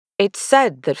It's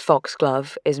said that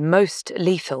Foxglove is most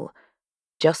lethal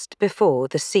just before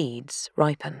the seeds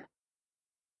ripen.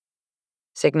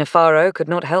 Signafaro could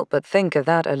not help but think of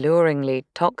that alluringly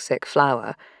toxic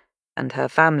flower and her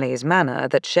family's manor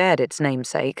that shared its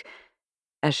namesake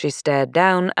as she stared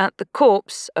down at the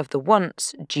corpse of the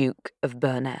once Duke of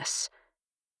Burness,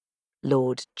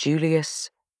 Lord Julius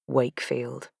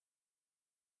Wakefield.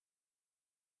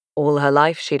 All her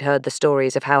life she'd heard the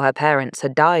stories of how her parents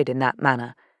had died in that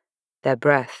manner, their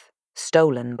breath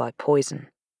stolen by poison.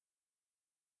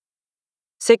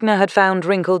 Signa had found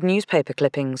wrinkled newspaper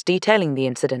clippings detailing the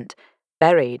incident,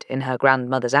 buried in her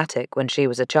grandmother's attic when she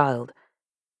was a child,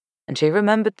 and she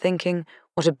remembered thinking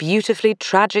what a beautifully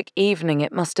tragic evening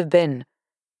it must have been.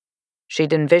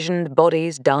 She'd envisioned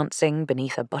bodies dancing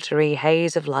beneath a buttery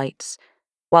haze of lights,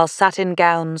 while satin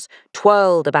gowns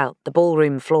twirled about the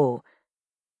ballroom floor,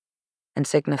 and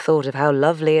Signa thought of how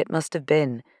lovely it must have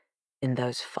been in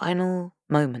those final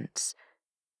moments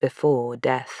before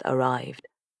death arrived.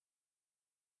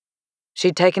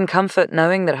 She'd taken comfort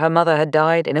knowing that her mother had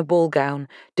died in a ball gown,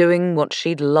 doing what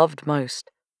she'd loved most.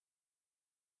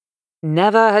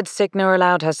 Never had Signa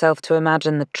allowed herself to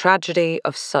imagine the tragedy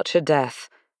of such a death,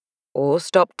 or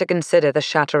stopped to consider the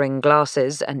shattering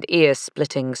glasses and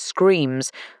ear-splitting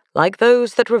screams like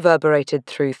those that reverberated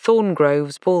through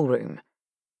Thorngrove's ballroom,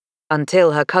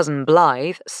 until her cousin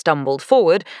Blythe stumbled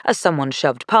forward as someone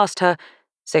shoved past her.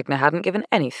 Signa hadn't given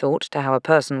any thought to how a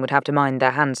person would have to mind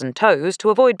their hands and toes to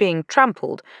avoid being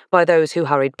trampled by those who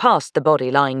hurried past the body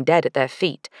lying dead at their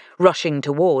feet, rushing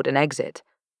toward an exit.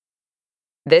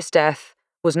 This death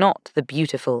was not the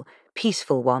beautiful,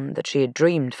 peaceful one that she had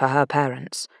dreamed for her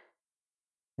parents.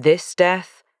 This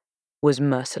death was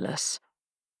merciless.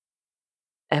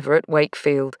 Everett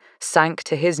Wakefield sank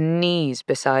to his knees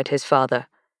beside his father.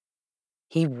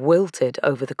 He wilted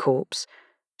over the corpse,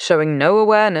 showing no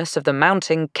awareness of the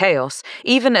mounting chaos,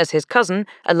 even as his cousin,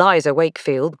 Eliza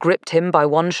Wakefield, gripped him by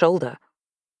one shoulder.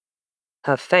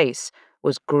 Her face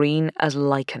was green as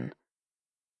lichen.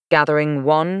 Gathering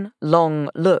one long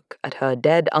look at her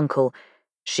dead uncle,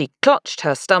 she clutched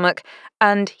her stomach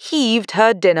and heaved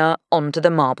her dinner onto the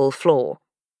marble floor.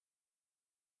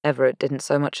 Everett didn't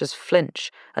so much as flinch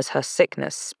as her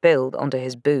sickness spilled onto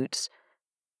his boots.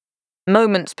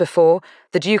 Moments before,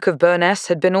 the Duke of Burness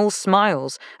had been all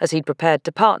smiles as he'd prepared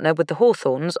to partner with the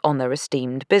Hawthorns on their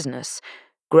esteemed business,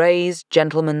 Gray's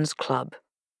Gentlemen's Club.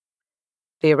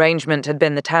 The arrangement had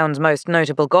been the town's most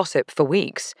notable gossip for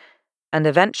weeks, and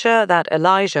a venture that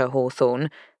Elijah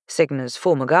Hawthorne, Signa's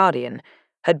former guardian,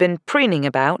 had been preening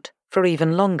about for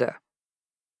even longer.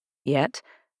 Yet,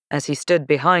 as he stood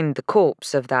behind the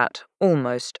corpse of that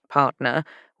almost partner,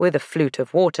 with a flute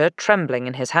of water trembling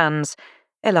in his hands,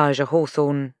 Elijah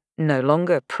Hawthorne no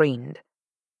longer preened.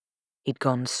 He'd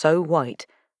gone so white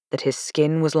that his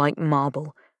skin was like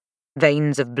marble,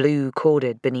 veins of blue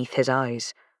corded beneath his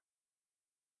eyes.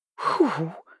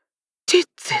 "Who did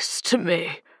this to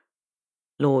me?"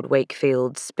 Lord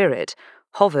Wakefield's spirit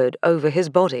hovered over his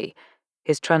body,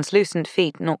 his translucent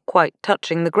feet not quite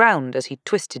touching the ground as he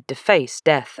twisted to face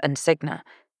Death and Signa,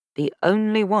 the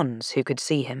only ones who could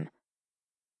see him.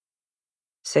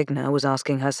 Signa was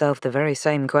asking herself the very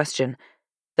same question,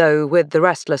 though with the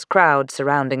restless crowd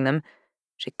surrounding them,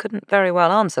 she couldn't very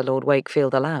well answer Lord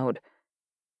Wakefield aloud.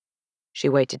 She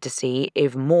waited to see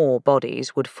if more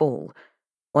bodies would fall,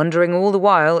 wondering all the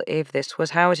while if this was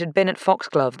how it had been at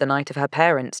Foxglove the night of her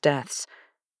parents' deaths.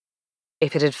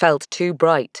 If it had felt too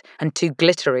bright and too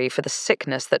glittery for the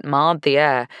sickness that marred the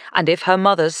air, and if her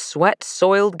mother's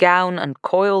sweat-soiled gown and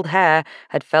coiled hair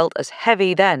had felt as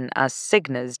heavy then as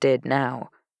Signa's did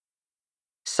now.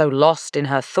 So lost in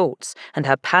her thoughts and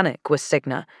her panic was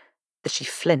Signa that she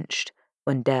flinched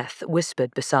when Death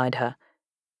whispered beside her,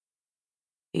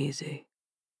 "Easy,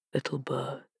 little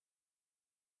bird.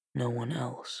 No one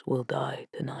else will die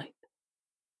tonight."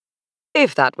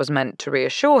 If that was meant to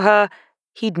reassure her,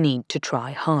 he'd need to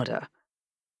try harder.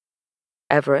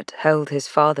 Everett held his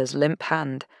father's limp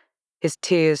hand, his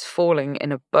tears falling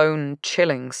in a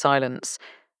bone-chilling silence,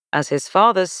 as his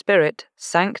father's spirit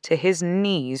sank to his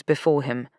knees before him.